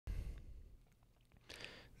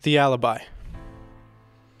The Alibi.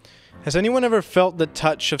 Has anyone ever felt the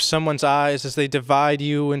touch of someone's eyes as they divide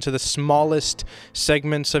you into the smallest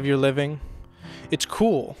segments of your living? It's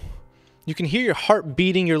cool. You can hear your heart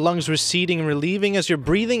beating, your lungs receding and relieving as your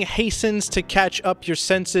breathing hastens to catch up your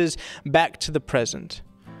senses back to the present.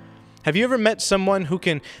 Have you ever met someone who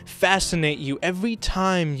can fascinate you every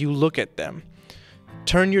time you look at them?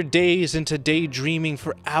 Turn your days into daydreaming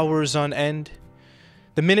for hours on end?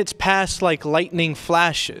 The minutes pass like lightning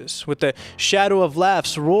flashes, with the shadow of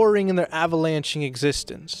laughs roaring in their avalanching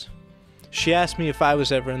existence. She asked me if I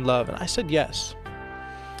was ever in love, and I said yes.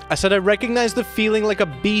 I said I recognized the feeling like a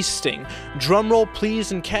bee sting. Drumroll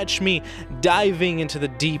please, and catch me diving into the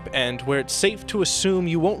deep end, where it's safe to assume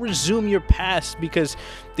you won't resume your past because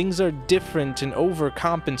things are different and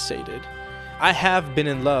overcompensated. I have been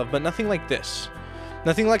in love, but nothing like this.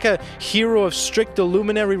 Nothing like a hero of strict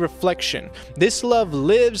illuminary reflection. This love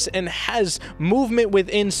lives and has movement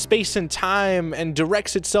within space and time and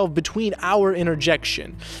directs itself between our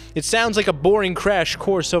interjection. It sounds like a boring crash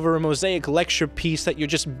course over a mosaic lecture piece that you're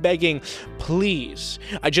just begging, please.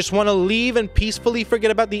 I just want to leave and peacefully forget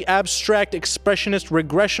about the abstract, expressionist,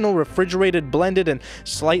 regressional, refrigerated, blended, and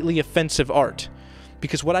slightly offensive art.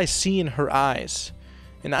 Because what I see in her eyes,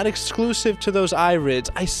 and not exclusive to those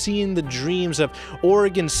irids, I see in the dreams of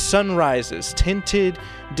Oregon sunrises, tinted,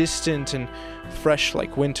 distant, and fresh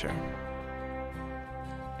like winter.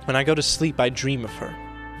 When I go to sleep, I dream of her.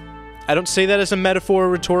 I don't say that as a metaphor or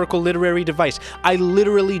rhetorical literary device. I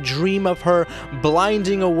literally dream of her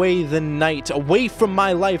blinding away the night, away from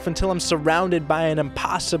my life until I'm surrounded by an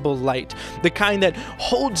impossible light, the kind that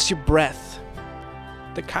holds your breath,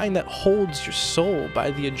 the kind that holds your soul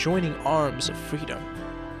by the adjoining arms of freedom.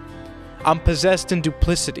 I'm possessed in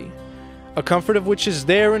duplicity, a comfort of which is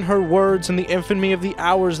there in her words and the infamy of the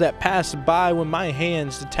hours that pass by when my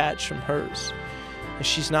hands detach from hers, and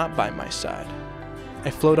she's not by my side.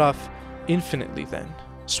 I float off infinitely then,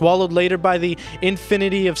 swallowed later by the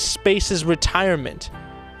infinity of space's retirement.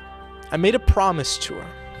 I made a promise to her.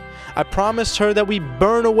 I promised her that we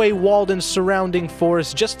burn away Walden's surrounding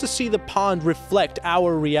forest just to see the pond reflect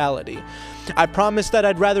our reality. I promised that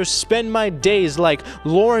I'd rather spend my days like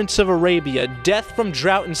Lawrence of Arabia, death from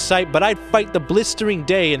drought in sight, but I'd fight the blistering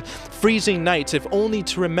day and freezing nights if only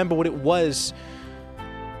to remember what it was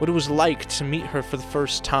like to meet her for the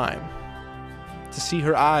first time, to see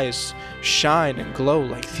her eyes shine and glow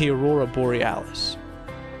like the aurora borealis.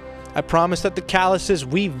 I promise that the calluses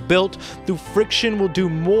we've built through friction will do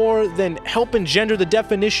more than help engender the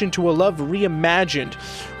definition to a love reimagined,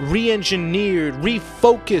 re-engineered,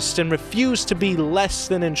 refocused, and refused to be less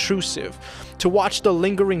than intrusive. To watch the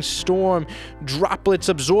lingering storm droplets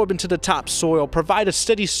absorb into the topsoil, provide a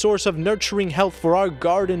steady source of nurturing health for our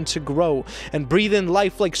garden to grow, and breathe in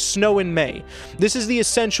life like snow in May. This is the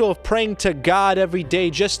essential of praying to God every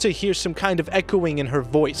day just to hear some kind of echoing in her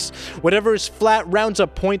voice. Whatever is flat rounds a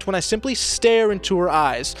point when I simply stare into her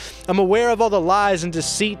eyes. I'm aware of all the lies and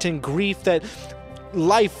deceit and grief that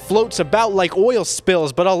life floats about like oil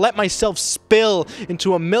spills, but I'll let myself spill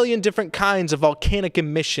into a million different kinds of volcanic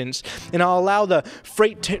emissions, and I'll allow the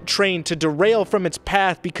freight train to derail from its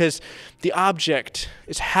path because the object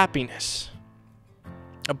is happiness.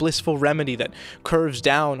 A blissful remedy that curves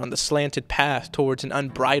down on the slanted path towards an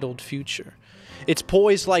unbridled future. It's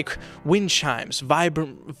poised like wind chimes,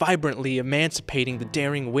 vibrantly emancipating the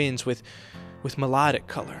daring winds with melodic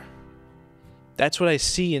color. That's what I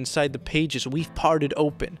see inside the pages we've parted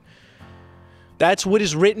open. That's what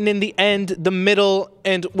is written in the end, the middle,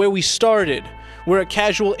 and where we started, where a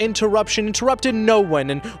casual interruption interrupted no one,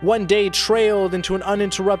 and one day trailed into an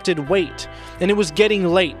uninterrupted wait. And it was getting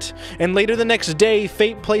late, and later the next day,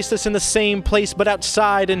 fate placed us in the same place but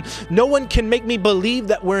outside, and no one can make me believe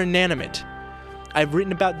that we're inanimate. I've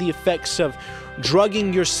written about the effects of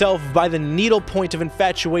drugging yourself by the needlepoint of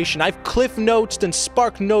infatuation. I've cliff noted and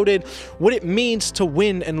spark noted what it means to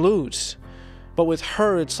win and lose. But with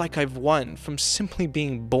her, it's like I've won from simply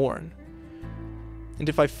being born. And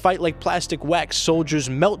if I fight like plastic wax soldiers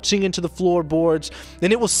melting into the floorboards,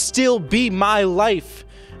 then it will still be my life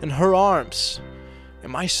and her arms,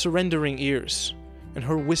 and my surrendering ears, and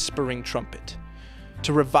her whispering trumpet,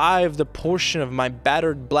 to revive the portion of my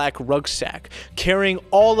battered black rucksack, carrying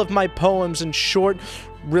all of my poems and short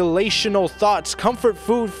relational thoughts, comfort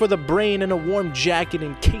food for the brain, and a warm jacket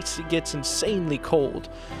in case it gets insanely cold.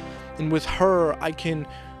 And with her, I can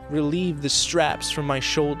relieve the straps from my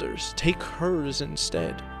shoulders, take hers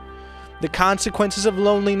instead. The consequences of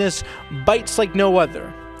loneliness bites like no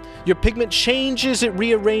other. Your pigment changes, it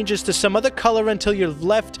rearranges to some other color until you're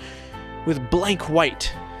left with blank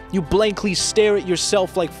white. You blankly stare at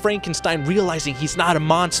yourself like Frankenstein, realizing he's not a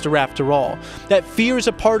monster after all. That fear is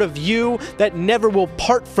a part of you that never will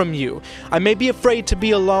part from you. I may be afraid to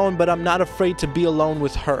be alone, but I'm not afraid to be alone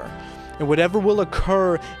with her. And whatever will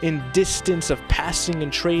occur in distance of passing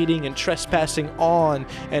and trading and trespassing on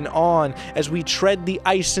and on as we tread the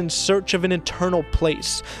ice in search of an eternal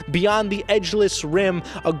place. Beyond the edgeless rim,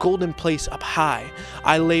 a golden place up high,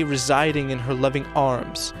 I lay residing in her loving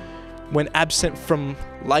arms. When absent from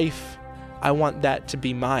life, I want that to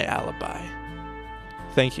be my alibi.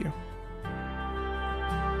 Thank you.